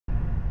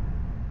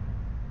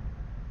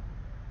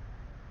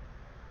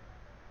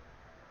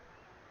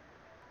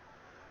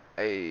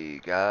Hey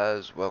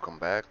guys, welcome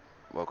back.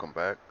 Welcome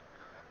back.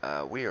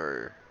 We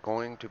are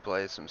going to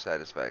play some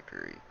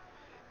Satisfactory.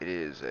 It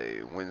is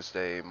a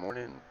Wednesday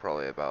morning,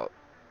 probably about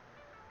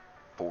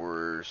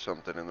 4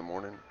 something in the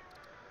morning,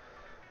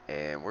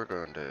 and we're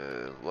going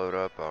to load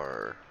up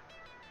our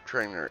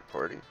trainer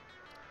party,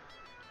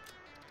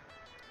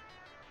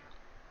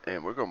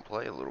 and we're going to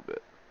play a little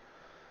bit.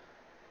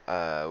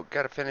 We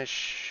got to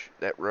finish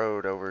that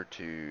road over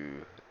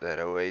to that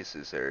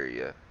oasis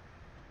area,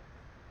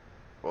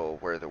 well,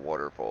 where the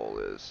waterfall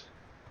is,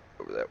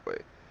 over that way.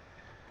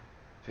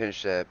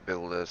 Finish that,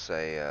 build us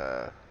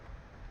a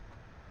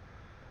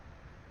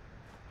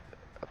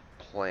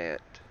plant,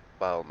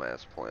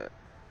 biomass plant.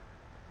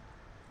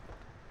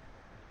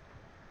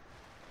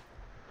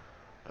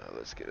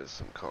 Let's get us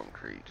some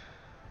concrete.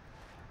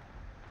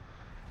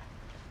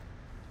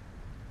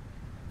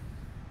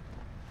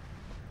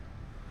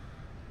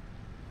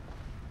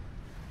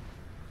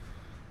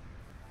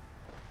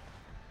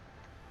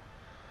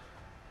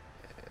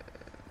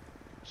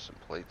 Some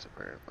plates,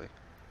 apparently.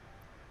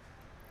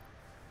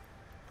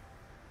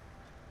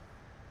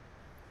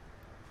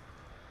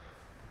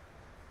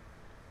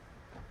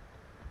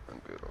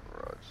 I'm good on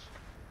rods.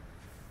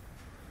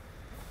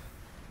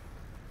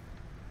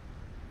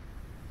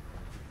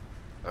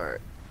 Alright.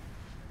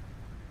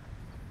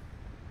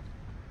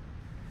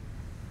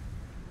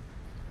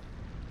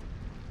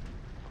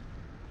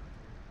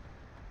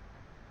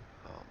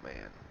 Oh,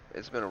 man.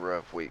 It's been a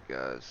rough week,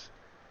 guys.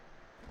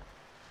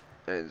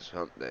 It's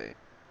hump day.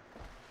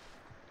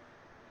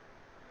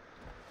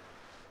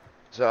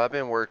 So I've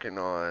been working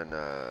on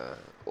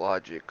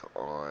logic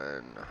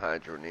on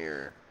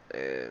Hydroneer,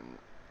 and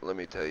let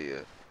me tell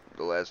you,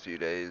 the last few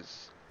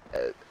days,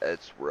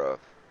 it's rough.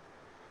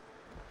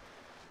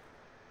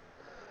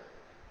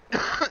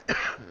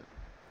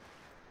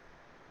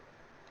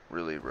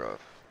 Really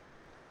rough.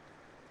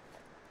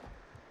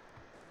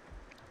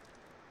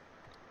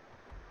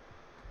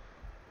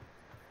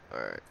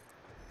 Alright.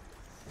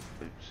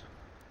 Oops.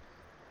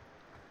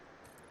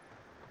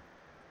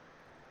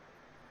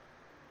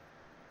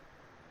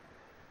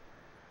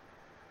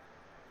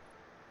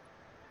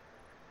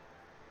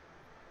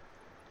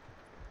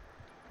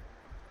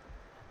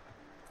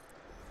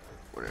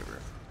 Whatever.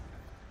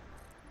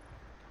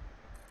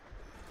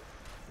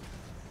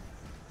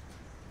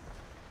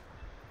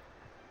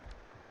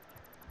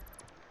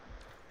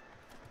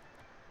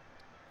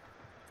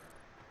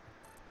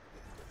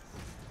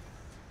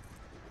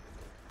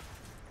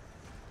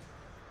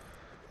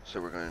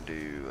 So we're going to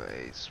do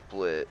a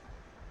split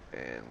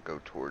and go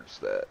towards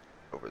that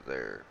over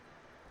there,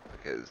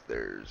 because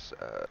there's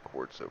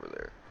quartz over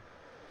there.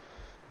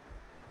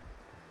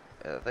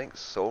 And I think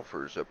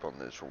sulfur's up on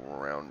this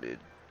rounded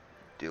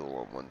deal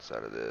on one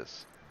side of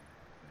this.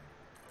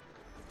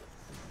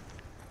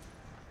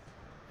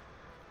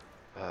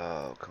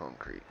 Oh,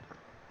 concrete.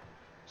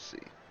 Let's see.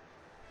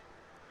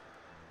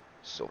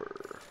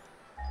 Silver.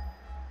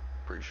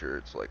 Pretty sure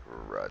it's like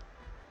right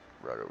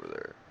over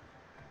there.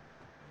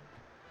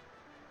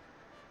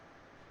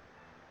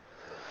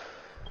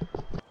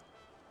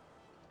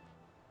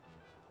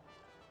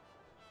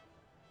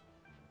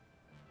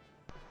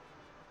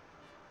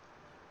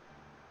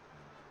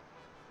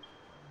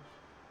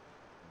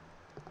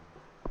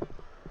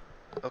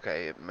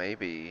 Okay, it may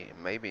be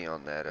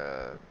on that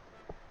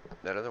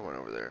other one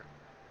over there.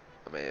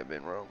 I may have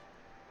been wrong.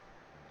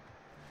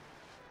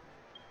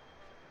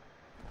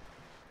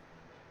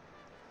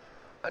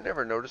 I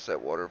never noticed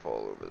that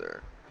waterfall over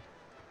there.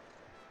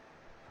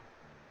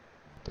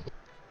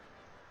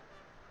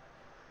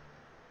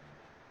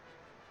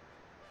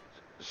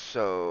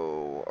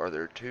 So, are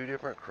there two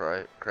different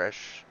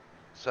crash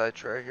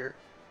sites right here?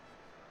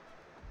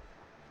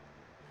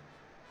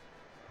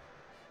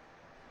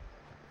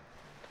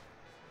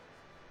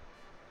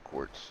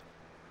 Quartz.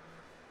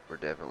 We're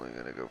definitely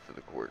gonna go for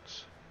the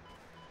quartz.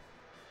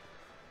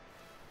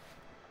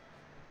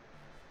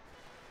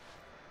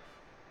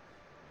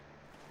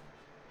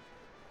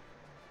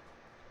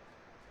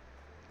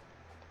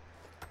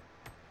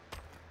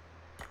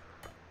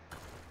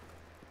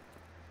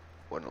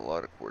 Wasn't a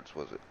lot of quartz,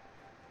 was it?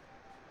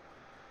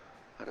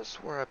 I just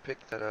swore I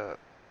picked that up.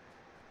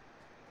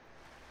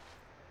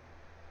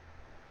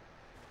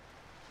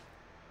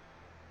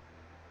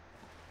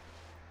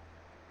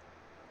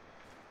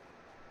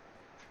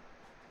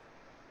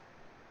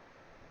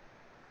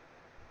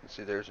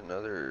 See, there's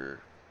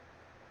another.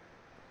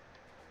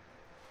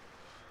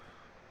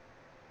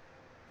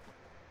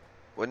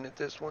 Wasn't it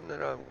this one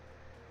that I?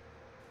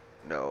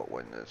 No, it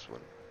wasn't this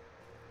one.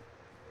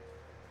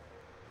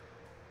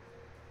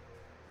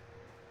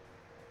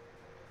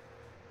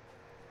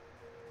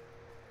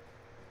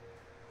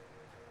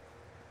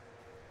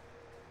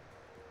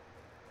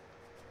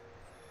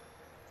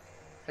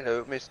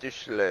 Hello, Mr.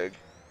 Slug.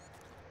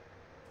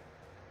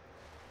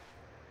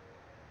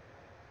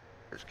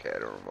 There's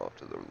Caterham off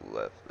to the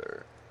left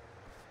there.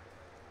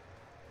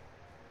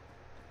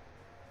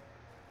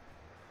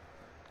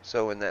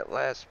 So in that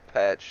last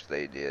patch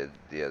they did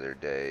the other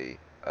day,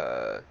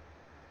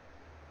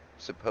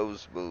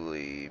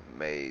 supposedly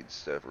made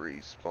stuff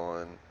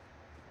respawn,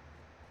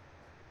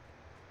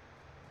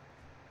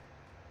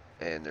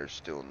 and there's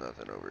still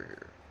nothing over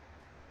here.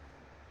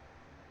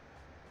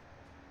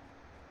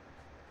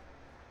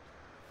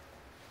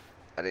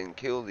 I didn't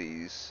kill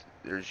these.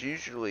 There's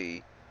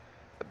usually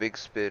a big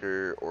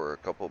spitter or a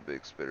couple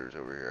big spitters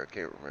over here. I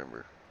can't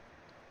remember.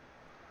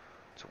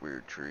 It's a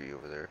weird tree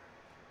over there.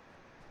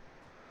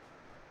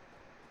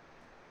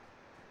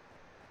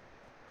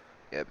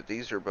 Yeah, but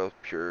these are both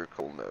pure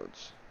coal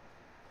nodes,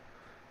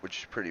 which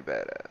is pretty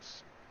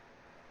badass.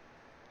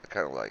 I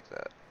kind of like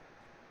that.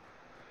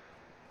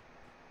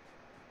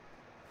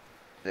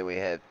 Then we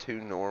have two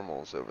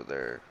normals over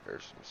there.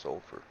 There's some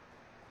sulfur.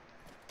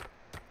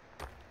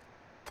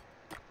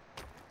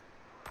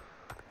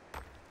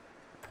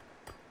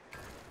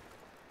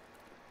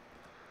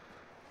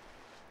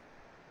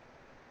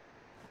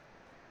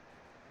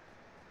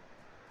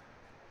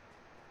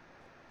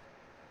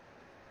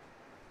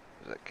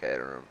 There's that cat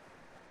room.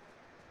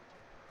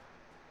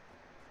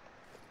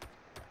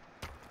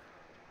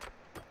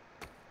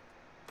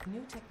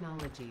 New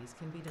technologies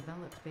can be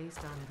developed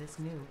based on this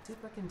new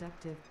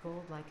superconductive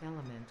gold-like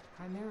element,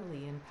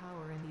 primarily in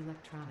power and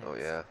electronics. Oh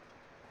yeah.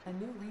 A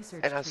new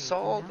research And I tree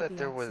saw can now that be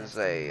there was accessed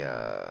in the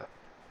node.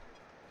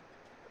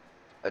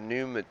 a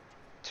new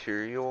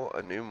material,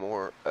 a new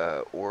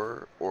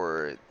ore,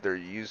 or they're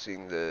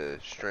using the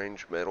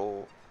strange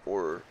metal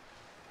or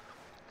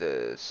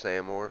the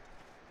SAM ore.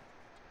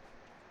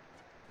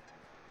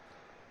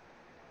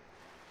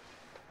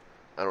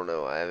 I don't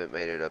know. I haven't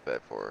made it up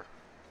that far,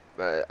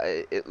 but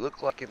it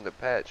looked like in the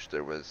patch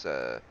there was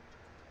a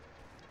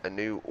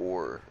new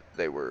ore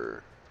they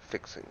were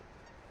fixing.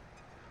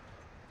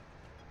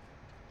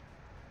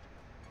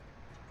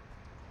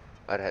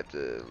 I'd have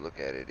to look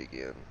at it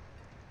again.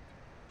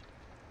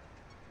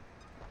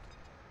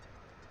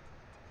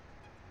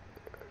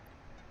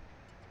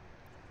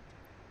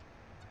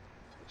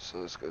 So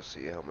let's go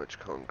see how much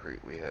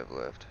concrete we have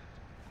left.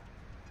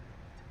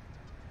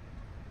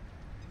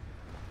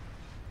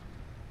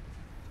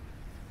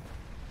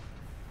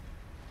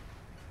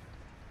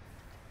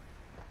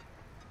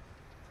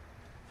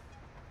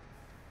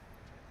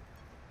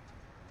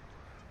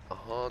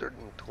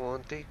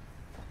 $120.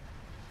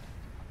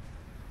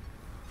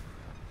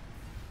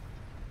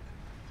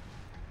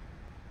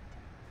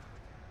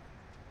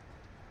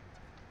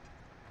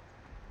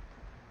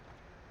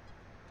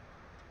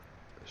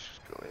 Let's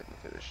just go ahead and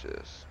finish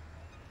this.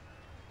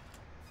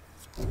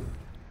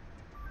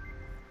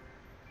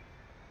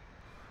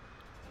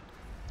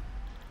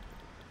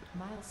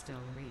 Milestone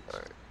reached.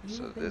 Alright, You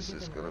so have been this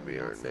is given going to early be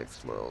our access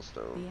next to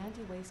milestone. the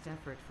anti-waste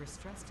effort for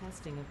stress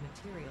testing of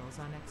materials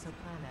on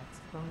exoplanets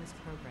bonus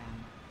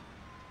program.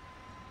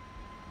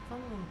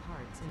 Funneling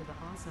parts into the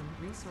awesome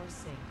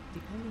resource sink,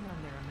 depending on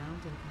their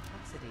amount and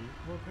complexity,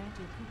 will grant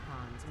you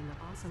coupons in the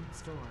awesome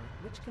store,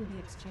 which can be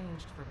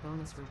exchanged for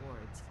bonus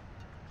rewards.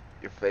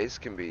 Your face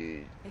can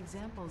be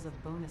Examples of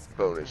bonus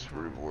bonus content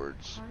are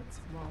rewards. parts,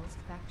 walls,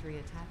 factory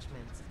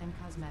attachments, and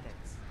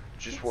cosmetics.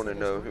 Just want to Pixel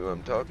is know who working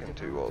I'm hard talking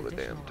to develop all the damn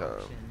additional time.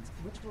 options,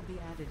 which will be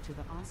added to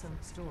the awesome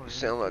store You in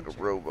sound the like a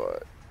future.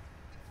 robot.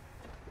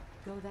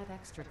 Go that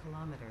extra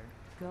kilometer.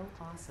 Go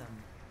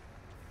awesome.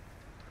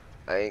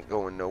 I ain't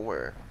going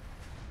nowhere.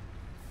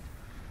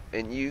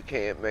 And you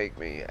can't make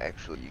me.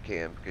 Actually, you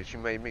can, because you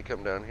made me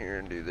come down here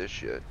and do this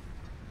shit.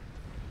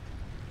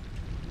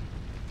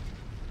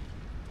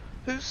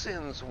 Who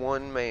sends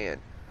one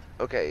man?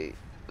 Okay,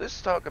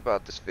 let's talk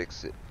about this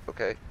fix it,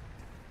 okay?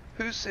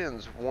 Who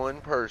sends one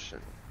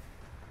person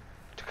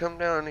to come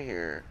down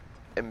here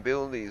and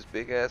build these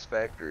big ass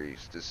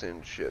factories to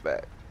send shit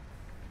back?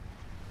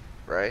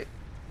 Right?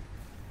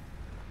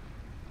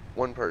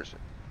 One person.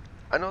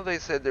 I know they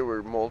said there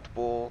were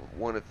multiple,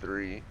 1 to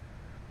 3,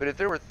 but if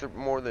there were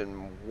more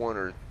than 1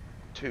 or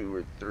 2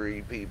 or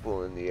 3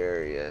 people in the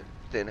area,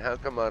 then how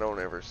come I don't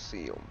ever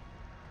see them?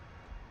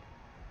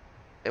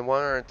 And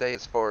why aren't they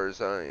as far as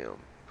I am?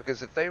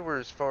 Because if they were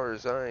as far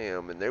as I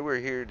am and they were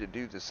here to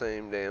do the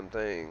same damn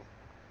thing,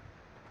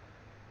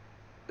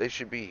 they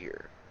should be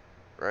here.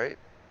 Right?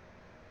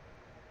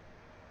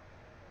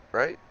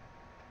 Right?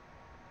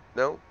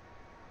 No?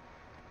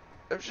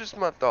 That's just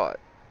my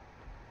thought.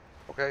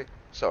 Okay?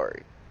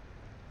 Sorry.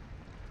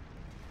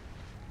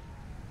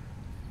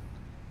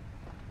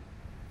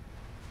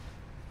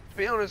 To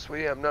be honest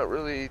with you, I'm not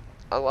really.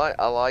 I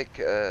like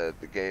the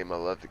game. I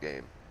love the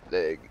game.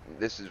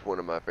 This is one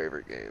of my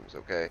favorite games.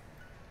 Okay.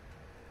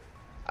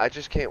 I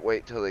just can't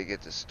wait till they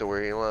get the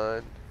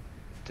storyline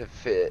to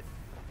fit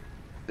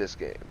this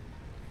game,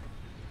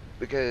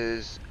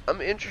 because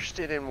I'm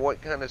interested in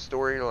what kind of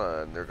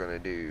storyline they're gonna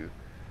do.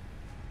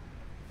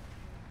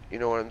 You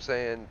know what I'm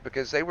saying?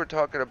 Because they were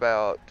talking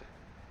about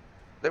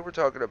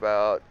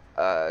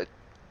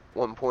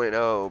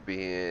 1.0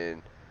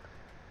 being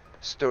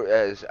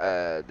as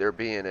there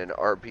being an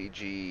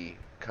RPG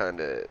kind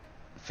of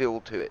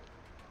feel to it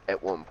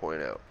at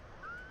 1.0.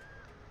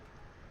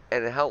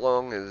 And how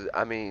long is,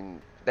 I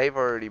mean, they've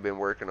already been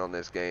working on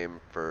this game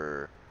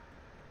for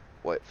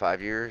what,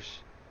 5 years?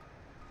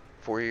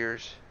 4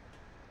 years?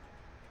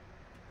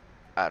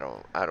 I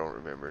don't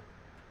remember.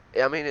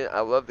 I mean,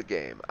 I love the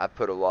game. I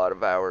put a lot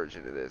of hours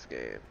into this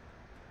game.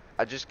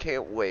 I just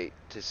can't wait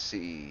to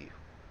see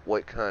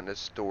what kind of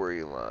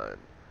storyline,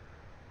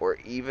 or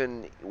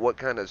even what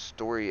kind of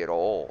story at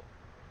all,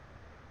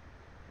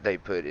 they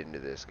put into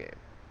this game.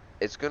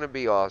 It's gonna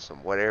be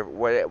awesome.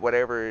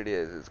 Whatever it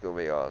is, it's gonna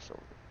be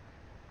awesome.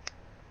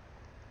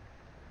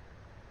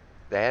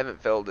 They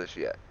haven't failed us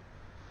yet,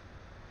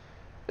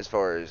 as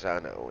far as I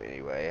know.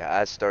 Anyway,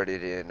 I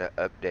started in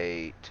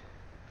update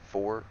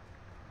 4,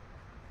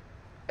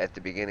 at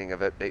the beginning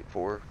of update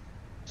 4.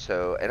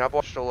 So, and I've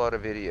watched a lot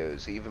of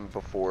videos even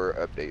before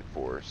update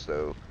 4.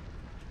 So,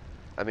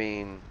 I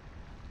mean,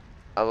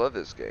 I love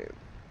this game.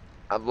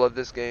 I've loved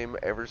this game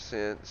ever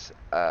since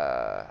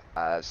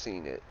I've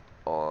seen it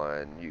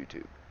on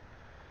YouTube.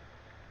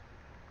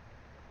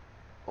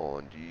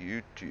 On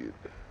YouTube.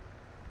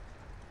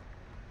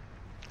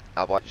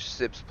 I watched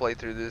Sips play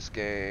through this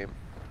game.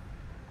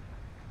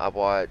 I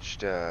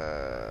watched,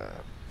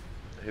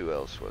 who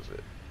else was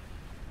it?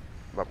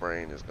 My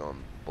brain has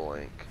gone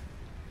blank.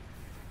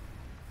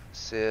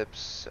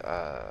 Sips,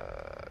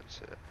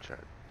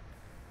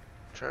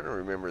 trying to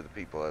remember the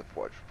people I've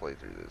watched play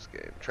through this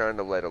game. Trying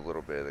to let a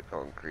little bit of the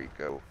concrete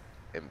go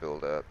and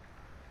build up.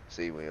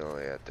 See, we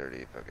only had 30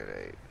 if I get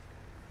 8.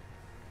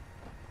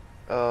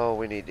 Oh,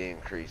 we need to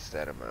increase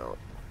that amount.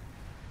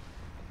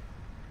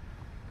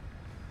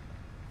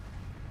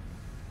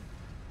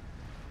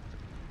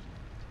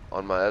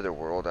 On my other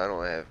world, I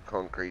don't have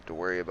concrete to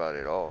worry about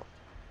at all.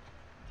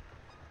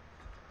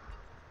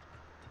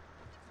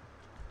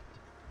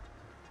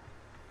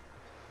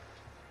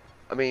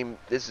 I mean,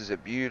 this is a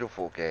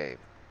beautiful game.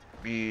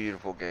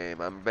 Beautiful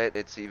game. I'm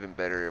betting it's even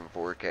better in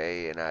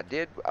 4K. And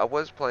I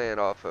was playing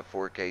off a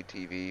 4K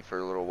TV for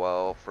a little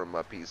while from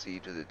my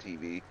PC to the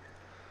TV.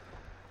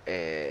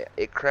 And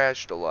it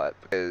crashed a lot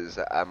because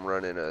I'm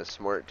running a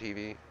smart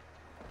TV.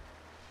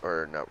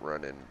 Or not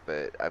running,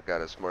 but I've got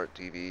a smart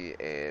TV,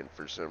 and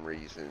for some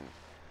reason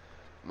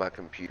my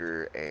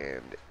computer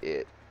and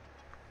it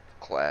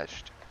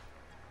clashed.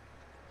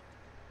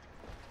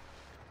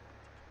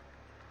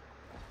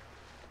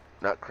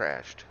 Not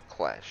crashed,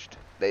 clashed.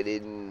 They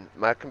didn't.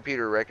 My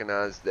computer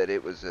recognized that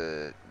it was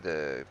the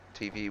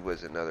TV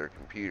was another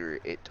computer.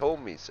 It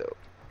told me so.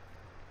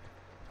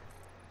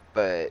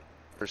 But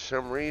for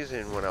some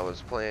reason, when I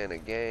was playing a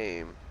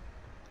game,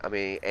 I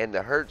mean, and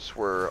the hertz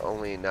were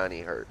only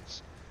 90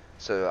 hertz,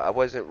 so I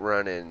wasn't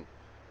running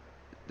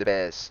the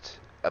best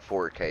a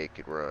 4K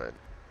could run.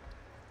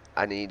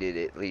 I needed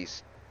at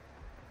least,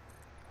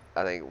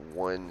 I think,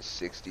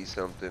 160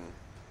 something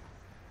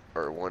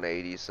or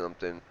 180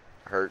 something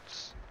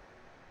hertz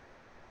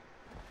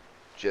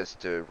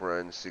just to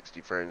run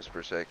 60 frames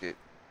per second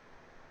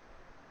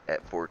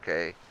at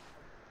 4K,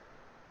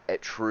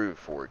 at true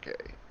 4K.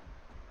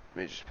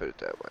 Let me just put it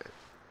that way.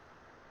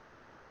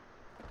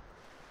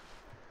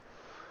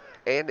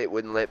 And it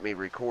wouldn't let me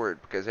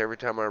record, because every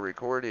time I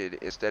recorded,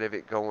 instead of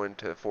it going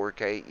to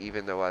 4K,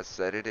 even though I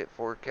set it at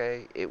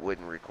 4K, it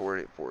wouldn't record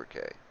at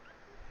 4K.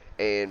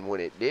 And when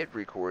it did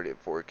record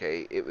at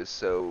 4K, it was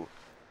so,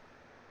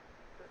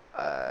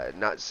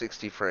 not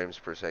 60 frames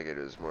per second,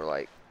 it was more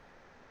like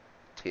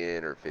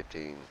 10 or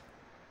 15.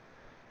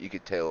 You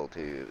could tell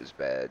too, it was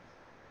bad.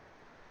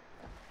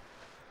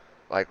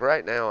 Like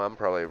right now, I'm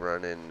probably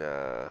running,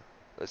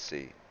 let's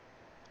see,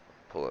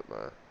 pull up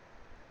my,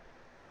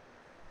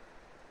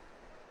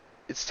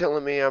 it's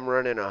telling me I'm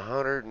running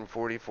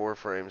 144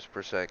 frames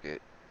per second,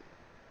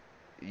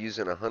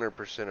 using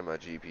 100% of my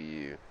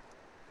GPU.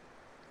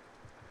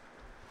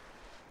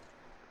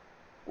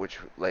 Which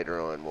later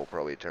on we'll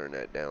probably turn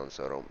that down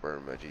so I don't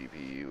burn my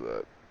GPU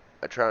up.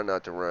 I try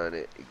not to run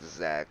it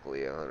exactly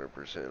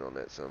 100% on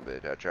that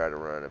sumbit. I try to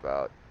run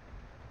about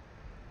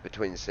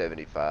between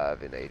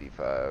 75 and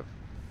 85,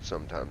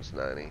 sometimes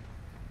 90.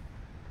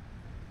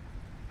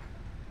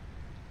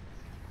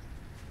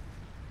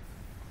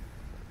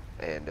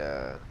 And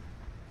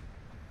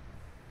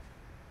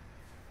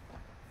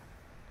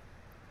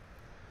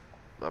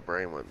my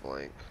brain went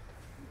blank.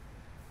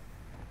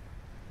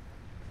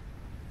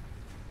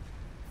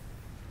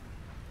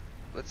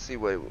 Let's see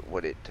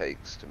what it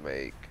takes to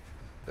make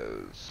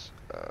those,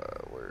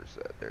 where is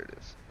that? There it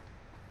is.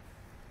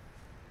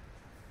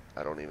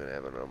 I don't even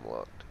have it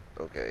unlocked.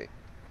 Okay.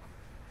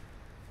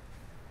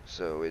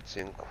 So it's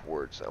in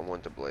quartz. I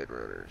want the blade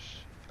runners.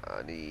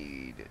 I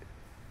need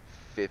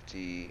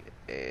 50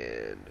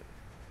 and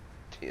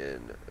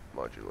 10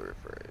 modular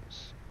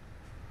frames.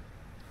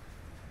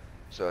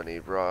 So I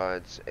need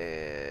rods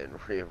and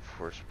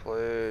reinforced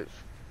plates.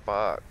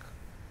 Fuck.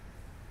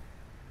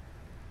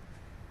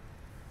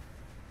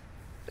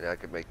 And I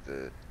can make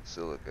the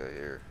silica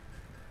here.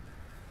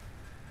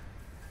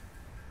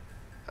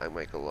 I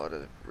make a lot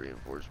of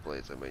reinforced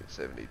plates. I make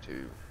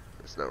 72.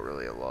 It's not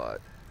really a lot.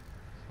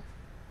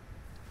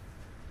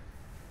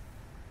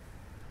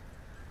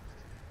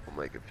 We'll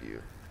make a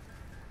few.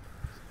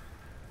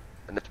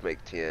 Enough to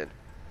make 10.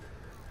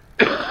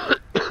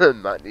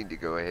 Might need to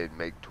go ahead and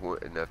make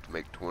enough to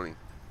make 20.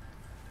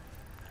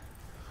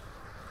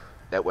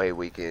 That way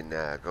we can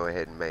go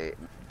ahead and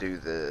do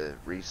the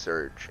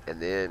research and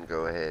then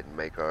go ahead and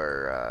make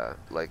our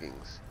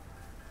leggings.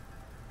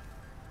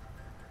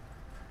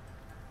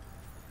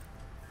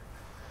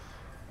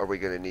 Are we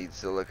going to need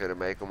silica to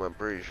make them? I'm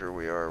pretty sure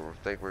we are. I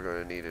think we're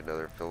going to need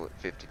another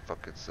 50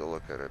 fucking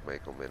silica to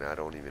make them, and I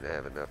don't even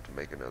have enough to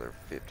make another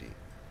 50.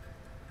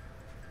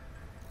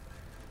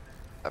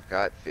 I've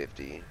got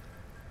 50.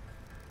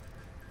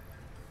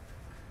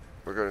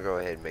 We're going to go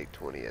ahead and make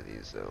 20 of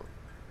these, though.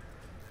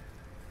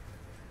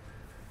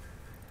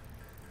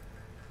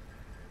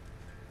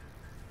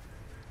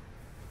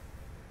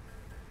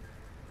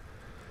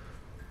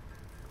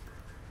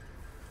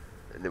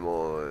 And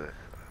then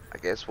I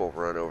guess we'll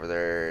run over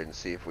there and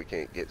see if we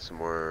can't get some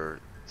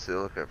more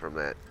silica from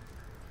that.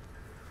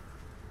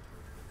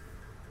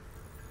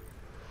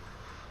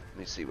 Let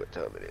me see what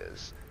time it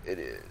is. It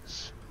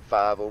is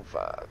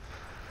 5:05.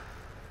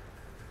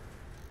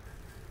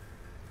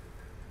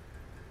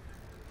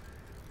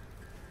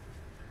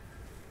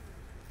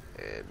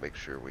 And make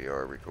sure we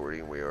are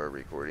recording. We are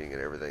recording,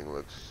 and everything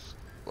looks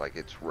like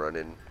it's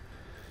running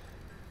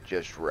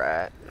just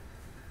right.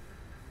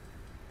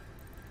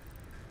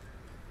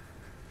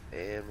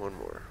 And one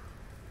more.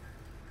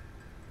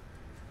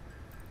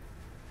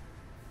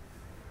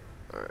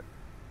 Alright.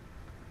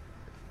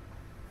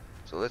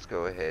 So let's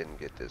go ahead and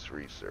get this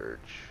research.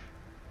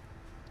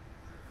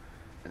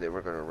 And then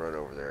we're going to run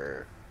over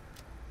there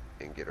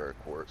and get our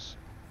quartz.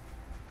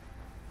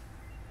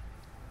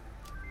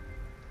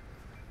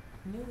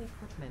 New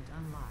equipment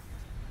unlocked.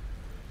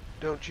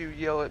 Don't you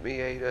yell at me,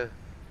 Ada.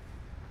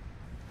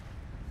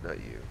 Not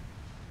you.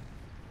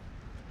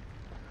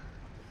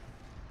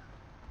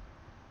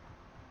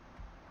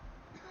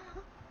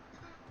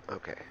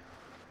 Okay.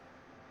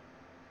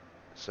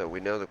 So we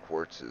know the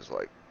quartz is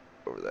like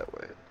over that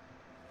way.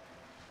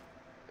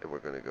 And we're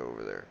going to go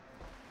over there.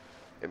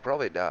 And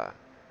probably die.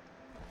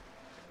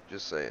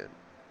 Just saying.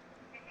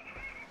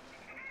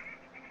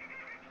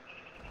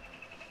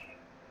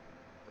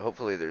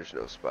 Hopefully there's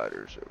no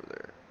spiders over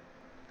there.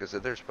 Because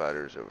if there's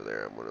spiders over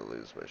there, I'm going to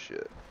lose my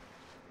shit.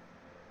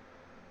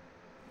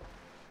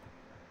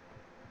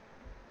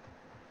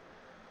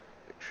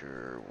 Make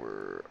sure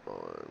we're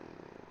on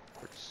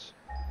quartz.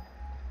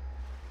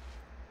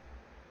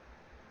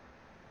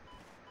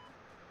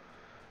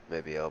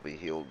 Maybe I'll be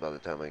healed by the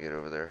time I get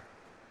over there.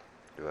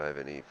 Do I have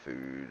any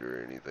food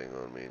or anything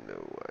on me?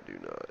 No, I do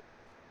not.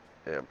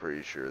 And I'm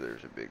pretty sure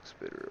there's a big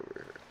spitter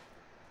over here.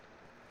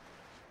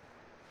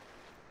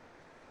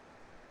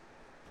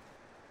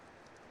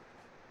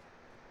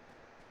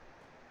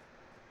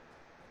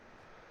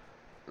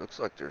 Looks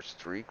like there's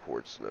 3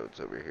 quartz nodes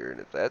over here, and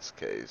if that's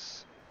the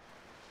case,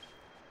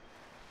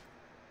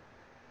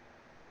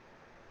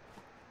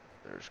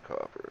 there's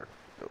copper.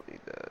 Don't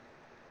need that.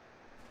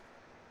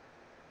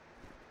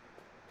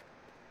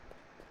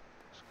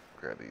 Let's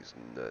grab these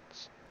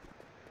nuts.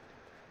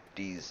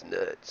 These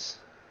nuts.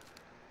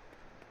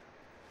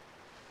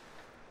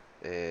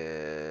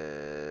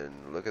 And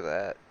look at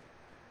that.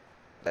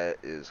 That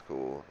is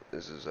cool.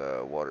 This is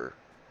water.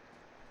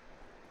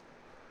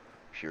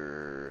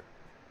 Pure,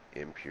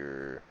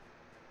 impure,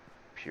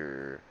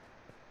 pure.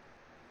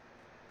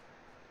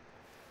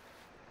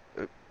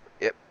 Oop.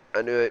 Yep,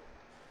 I knew it.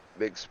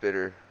 Big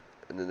spitter.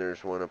 And then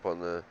there's one up on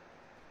the...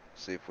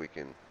 See if we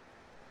can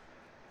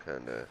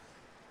kind of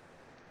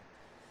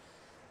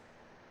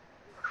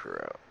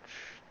crouch.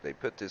 They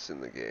put this in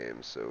the game,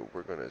 so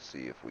we're going to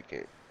see if we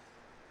can't.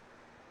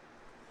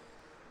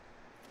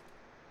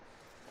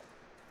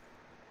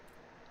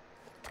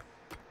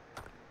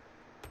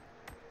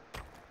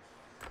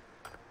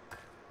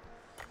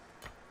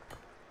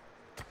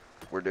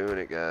 We're doing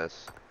it,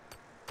 guys.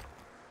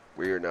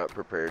 We are not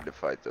prepared to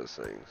fight those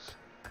things.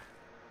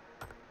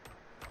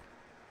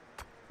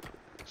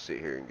 Sit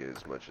here and get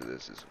as much of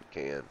this as we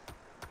can.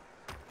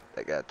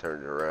 That guy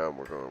turned it around,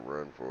 we're going to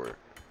run for it.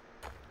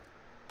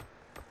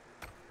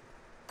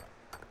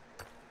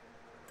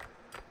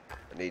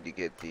 I need to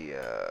get the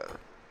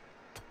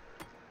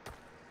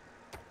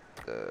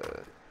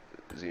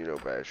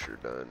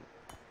Xenobasher done.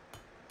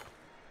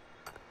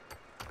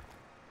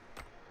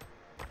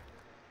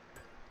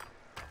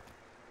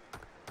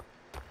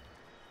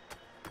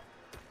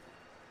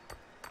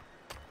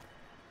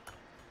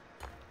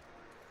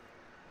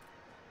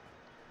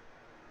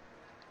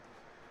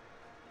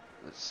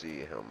 Let's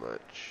see how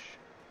much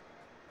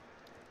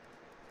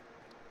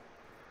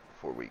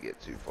before we get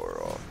too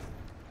far off.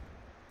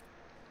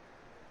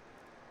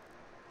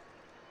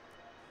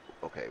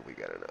 Okay, we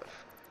got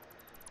enough.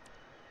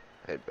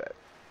 Head back.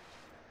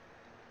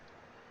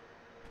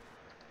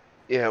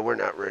 Yeah, we're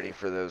not ready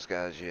for those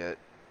guys yet.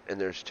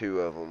 And there's 2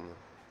 of them.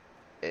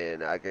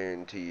 And I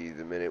guarantee you,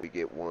 the minute we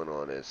get one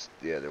on us,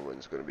 the other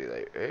one's going to be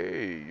like,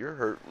 hey, you're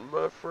hurting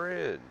my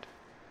friend.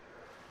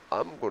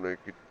 I'm going to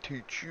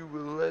teach you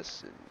a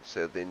lesson.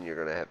 So then you're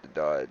going to have to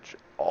dodge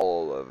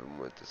all of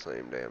them at the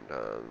same damn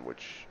time,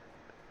 which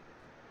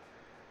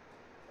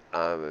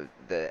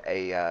the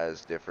AI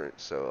is different,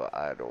 so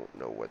I don't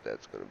know what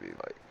that's going to be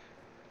like.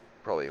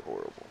 Probably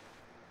horrible.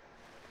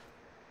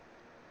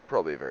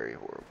 Probably very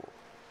horrible.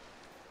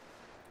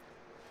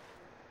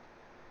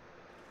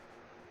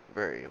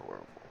 Very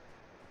horrible.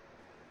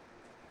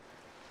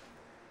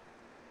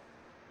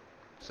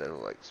 Sounded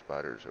like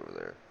spiders over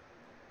there.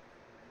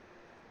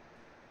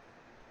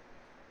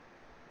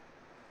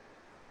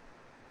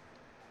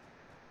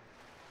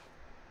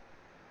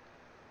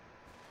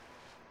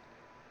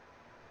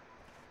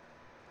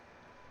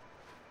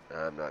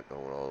 I'm not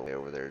going all the way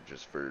over there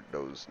just for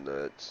those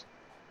nuts.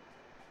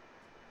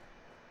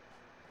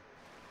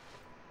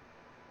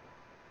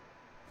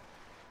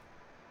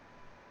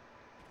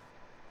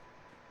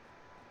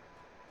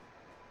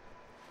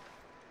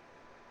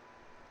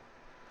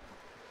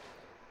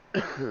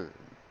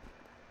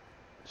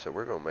 So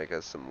we're gonna make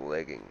us some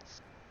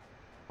leggings.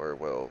 Or,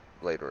 well,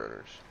 Blade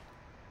Runners.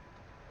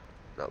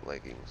 Not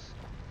leggings.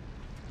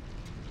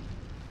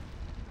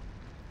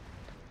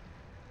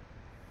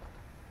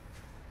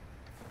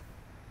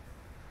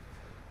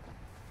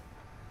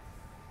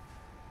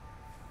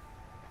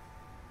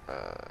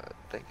 I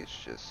think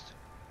it's just...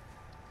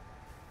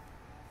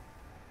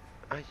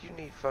 you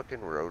need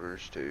fucking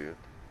rotors too.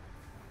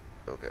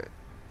 Okay.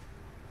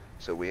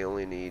 So we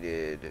only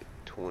needed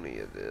 20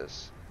 of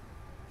this.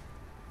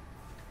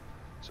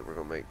 So we're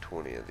gonna make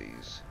 20 of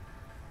these.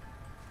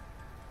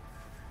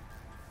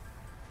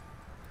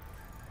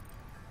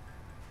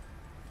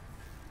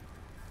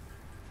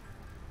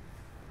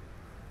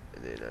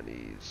 And then I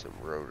need some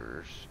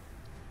rotors.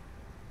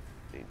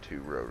 Need 2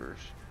 rotors.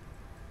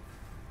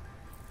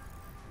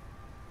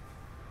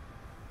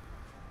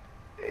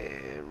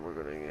 And we're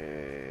gonna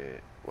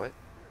get... what?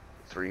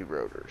 3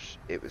 rotors.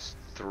 It was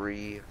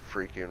 3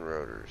 freaking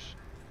rotors.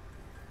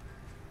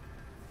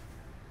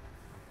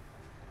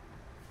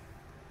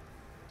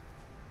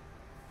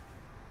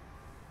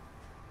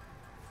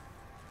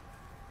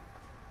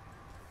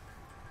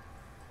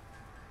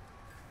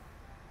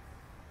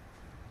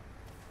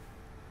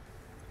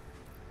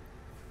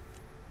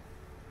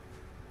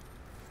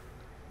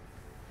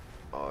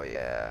 Oh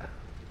yeah.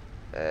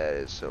 That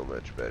is so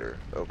much better.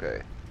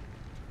 Okay.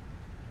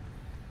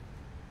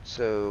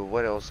 So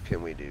what else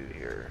can we do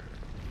here?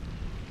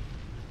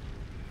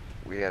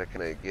 We gotta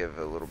kind of give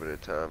a little bit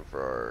of time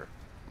for our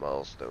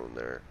milestone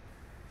there.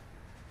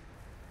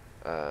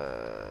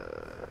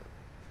 Let's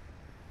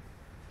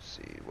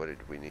see, what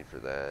did we need for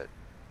that?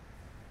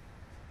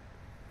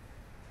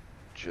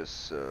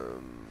 Just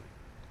some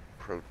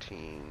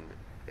protein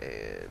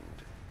and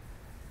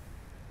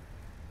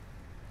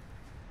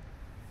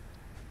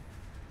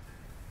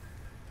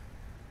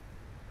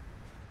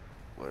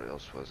what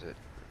else was it?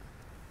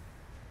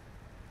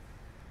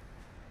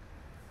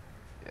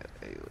 Yeah,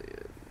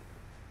 alien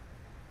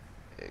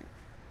and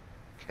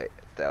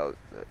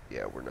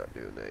yeah, we're not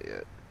doing that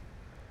yet.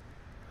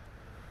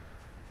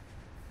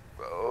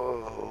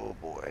 Oh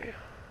boy.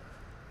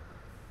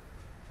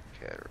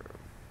 Caterum.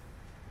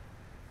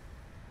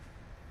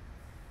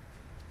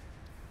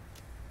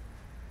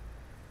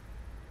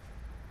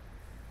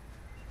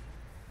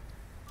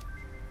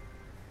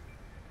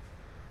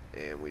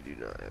 And we do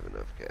not have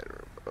enough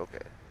caterum. Okay.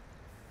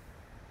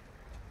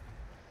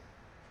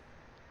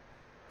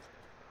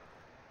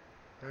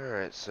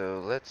 Alright, so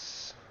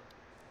let's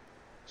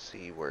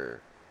see where...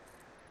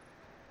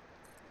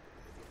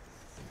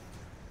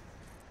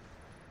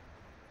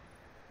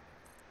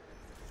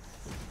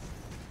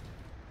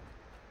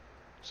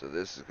 So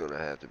this is going to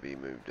have to be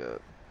moved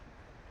up.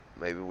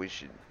 Maybe we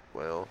should,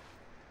 well...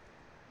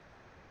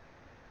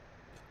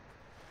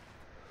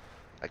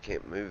 I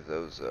can't move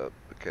those up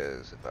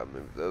because if I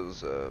move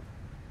those up,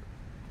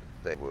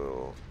 they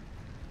will...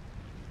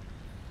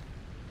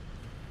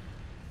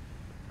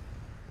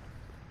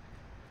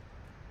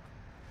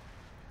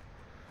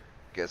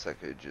 Guess I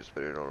could just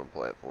put it on a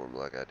platform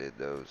like I did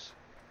those.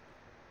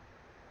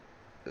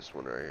 This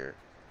one right here.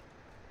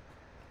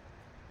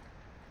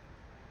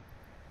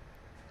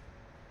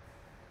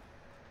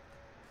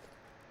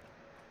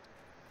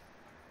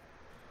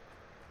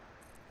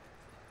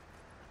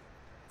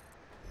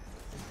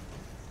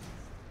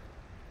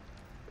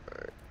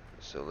 Alright,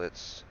 so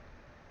let's...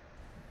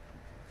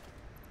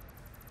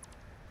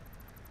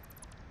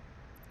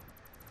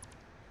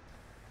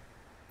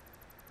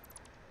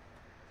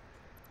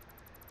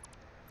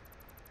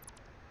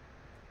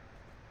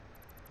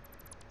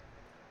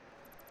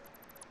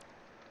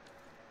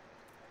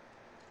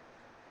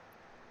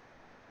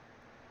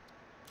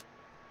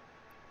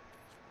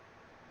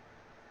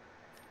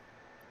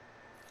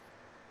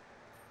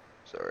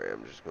 Sorry,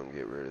 I'm just gonna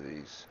get rid of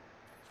these.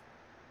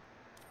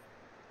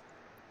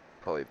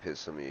 Probably piss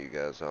some of you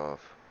guys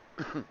off.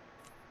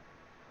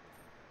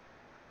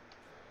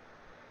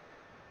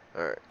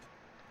 Alright.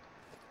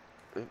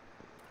 Oop.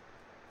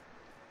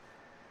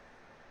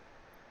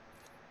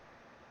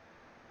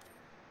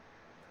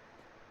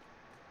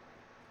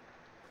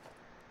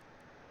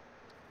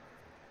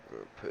 I'm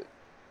gonna put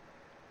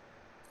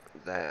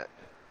that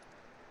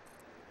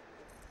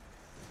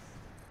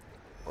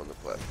on the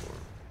platform.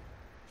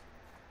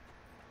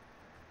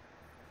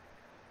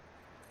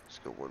 Let's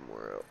go one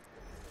more out.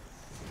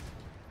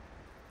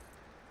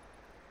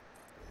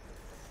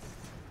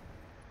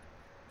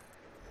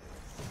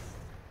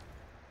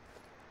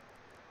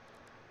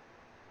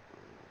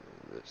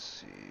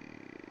 see.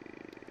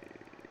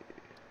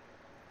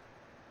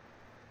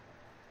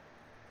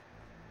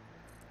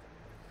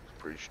 It's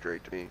pretty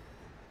straight to me.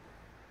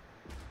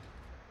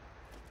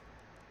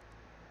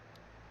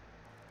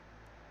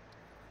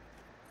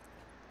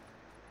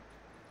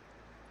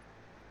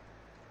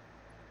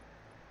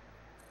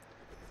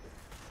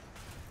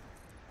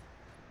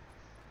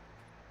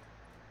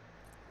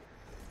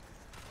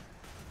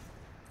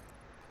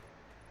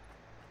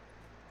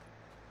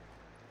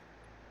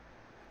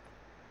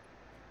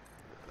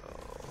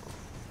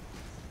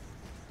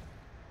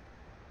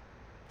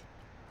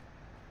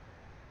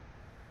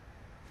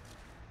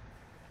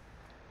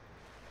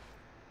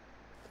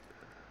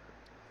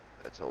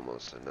 That's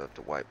almost enough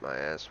to wipe my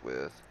ass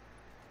with.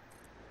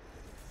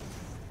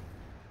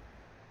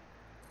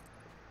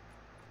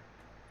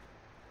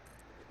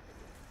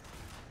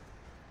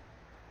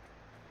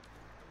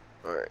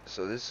 Alright,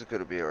 so this is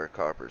going to be our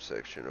copper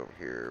section over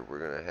here. We're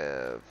going to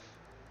have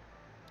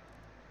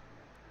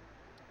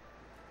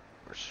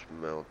our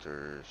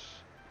smelters.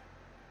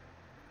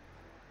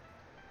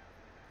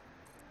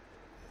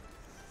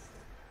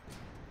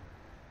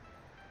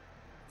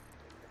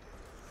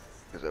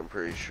 Because I'm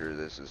pretty sure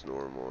this is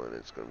normal and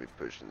it's going to be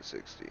pushing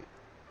 60.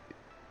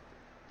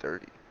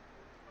 30.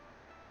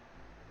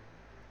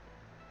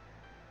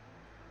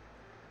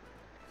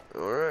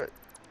 Alright,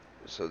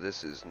 so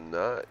this is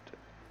not...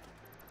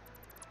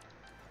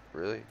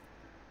 Really?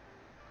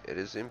 It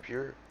is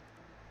impure?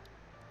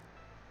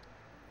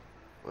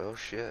 Well,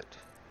 shit.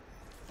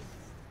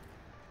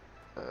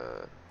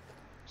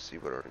 See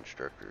what our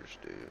instructors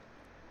do.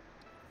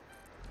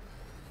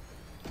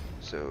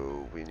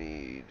 So we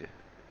need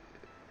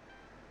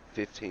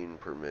 15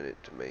 per minute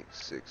to make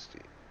 60.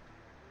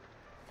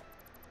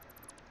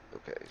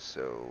 Okay,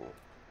 so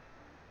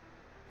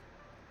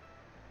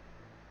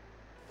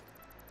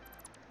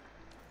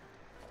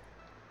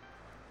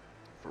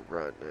for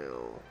right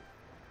now,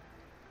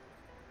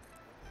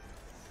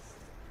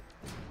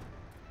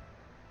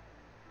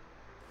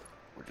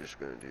 we're just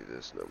going to do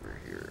this number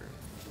here.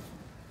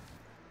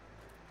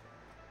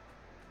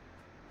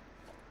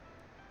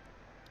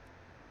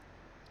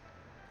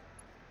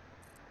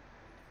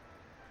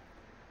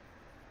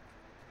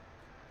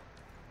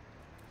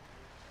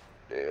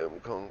 Damn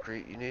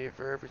concrete, you need it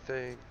for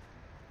everything.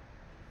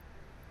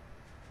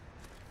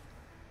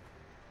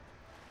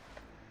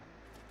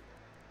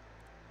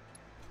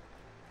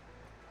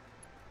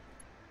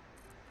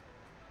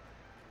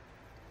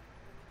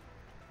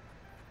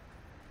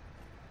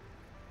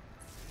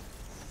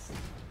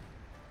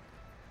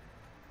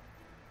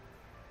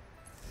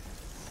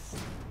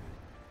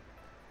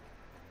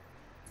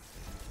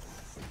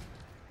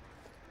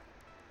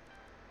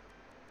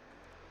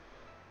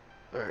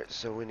 Alright,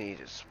 so we need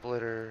a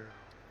splitter.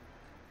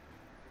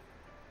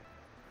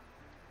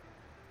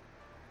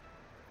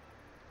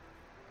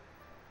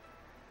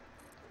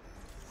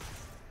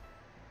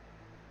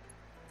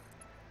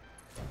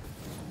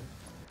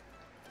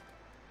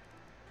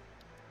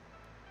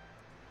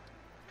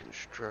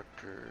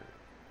 Constructor.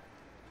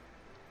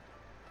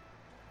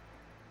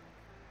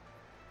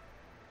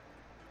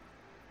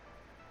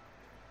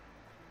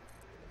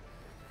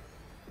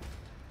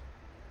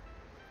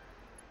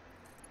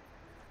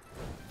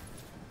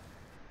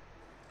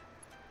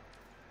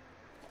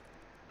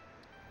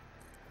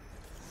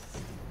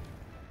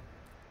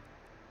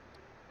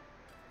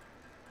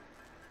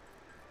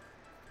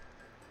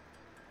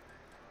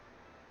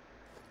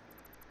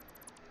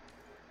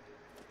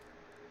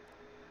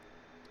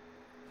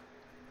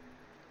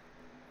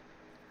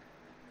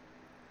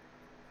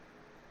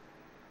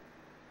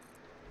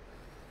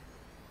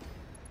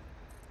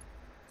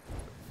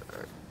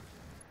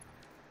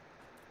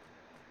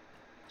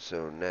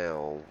 So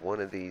now,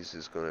 one of these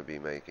is going to be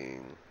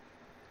making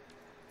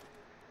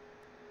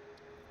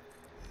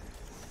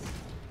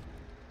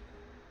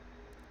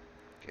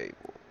cable.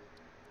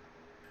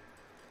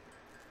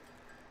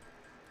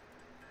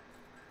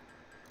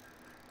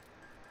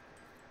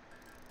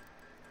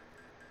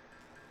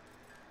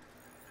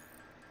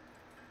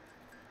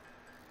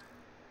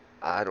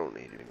 I don't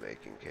need to be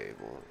making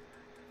cable.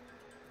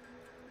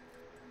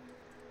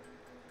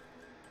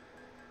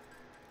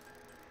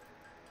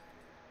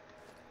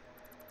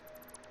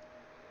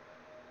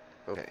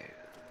 Okay.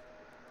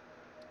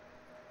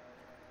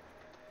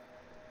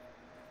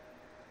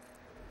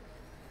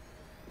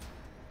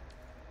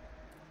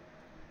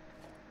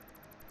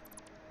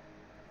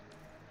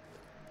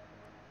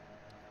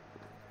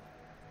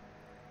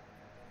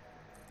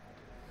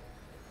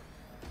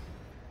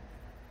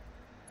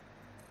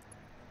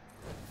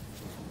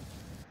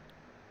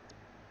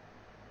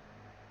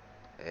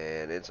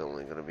 And it's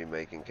only going to be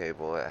making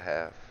cable at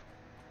half.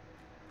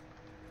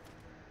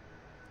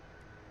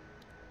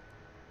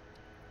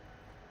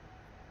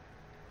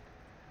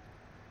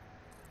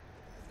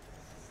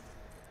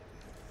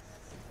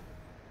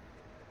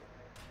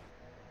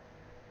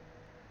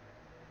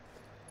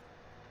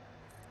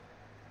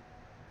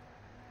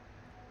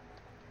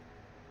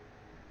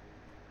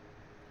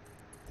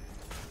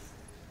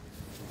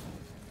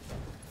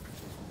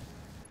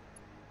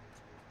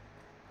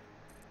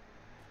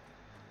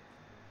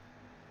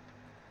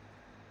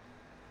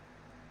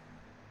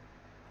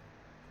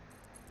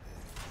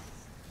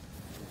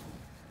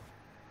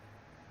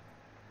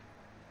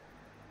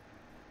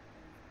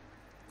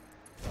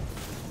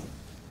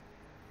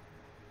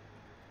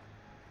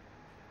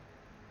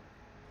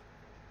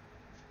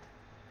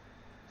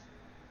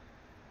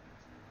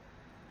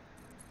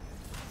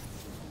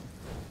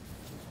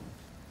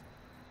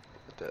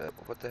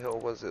 what the hell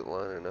was it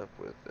lining up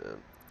with then?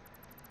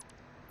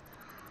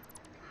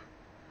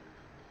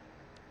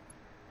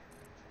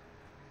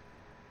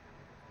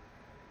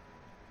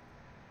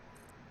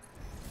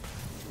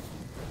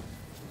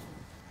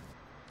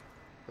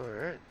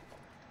 Alright.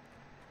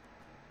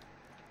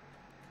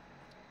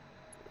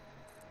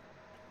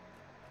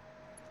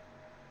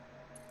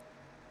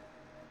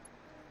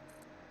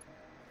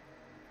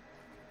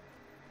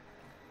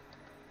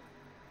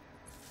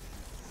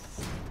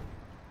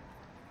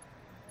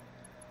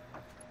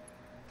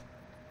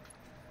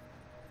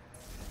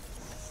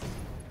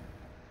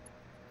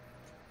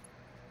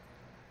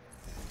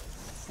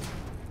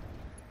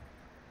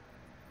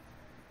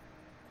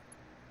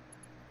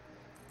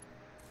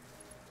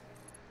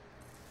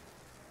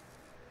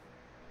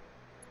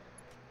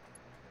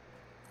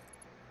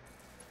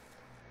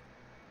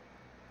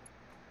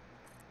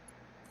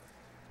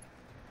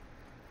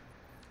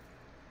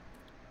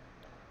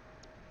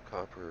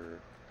 Copper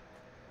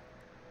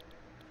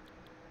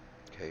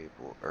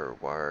cable or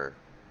wire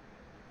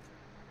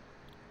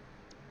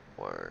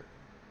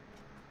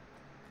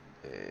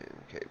and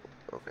cable.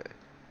 Okay,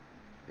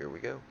 here we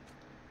go.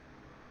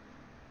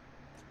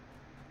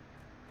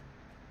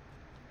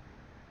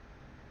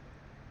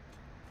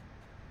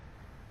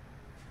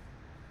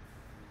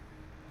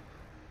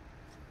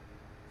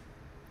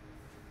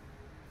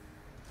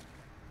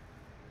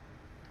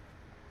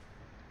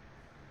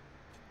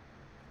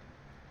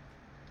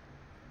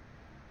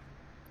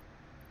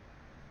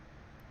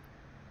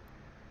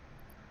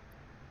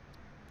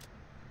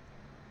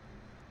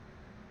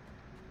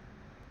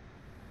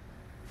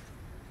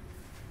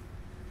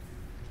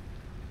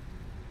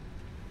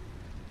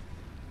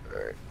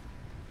 Alright,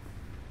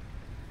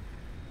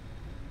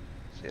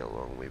 see how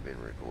long we've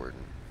been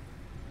recording.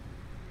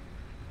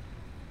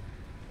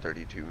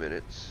 32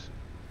 minutes.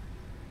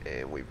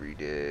 And we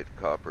redid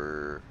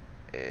copper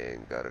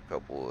and got a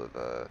couple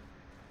of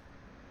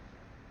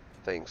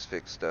things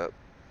fixed up.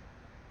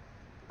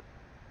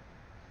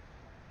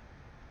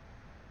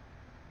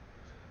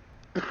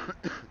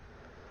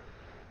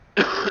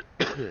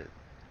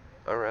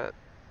 Alright,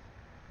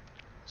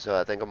 so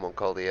I think I'm gonna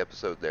call the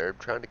episode there. I'm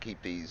trying to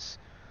keep these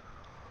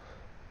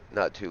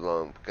not too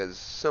long because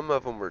some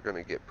of them are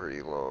gonna get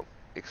pretty long,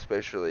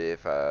 especially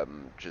if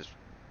I'm just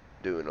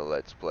doing a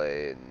let's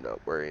play and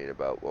not worrying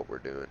about what we're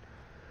doing.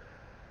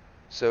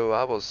 So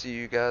I will see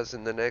you guys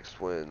in the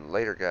next one.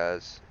 Later,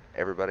 guys.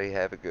 Everybody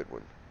have a good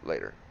one.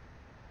 Later.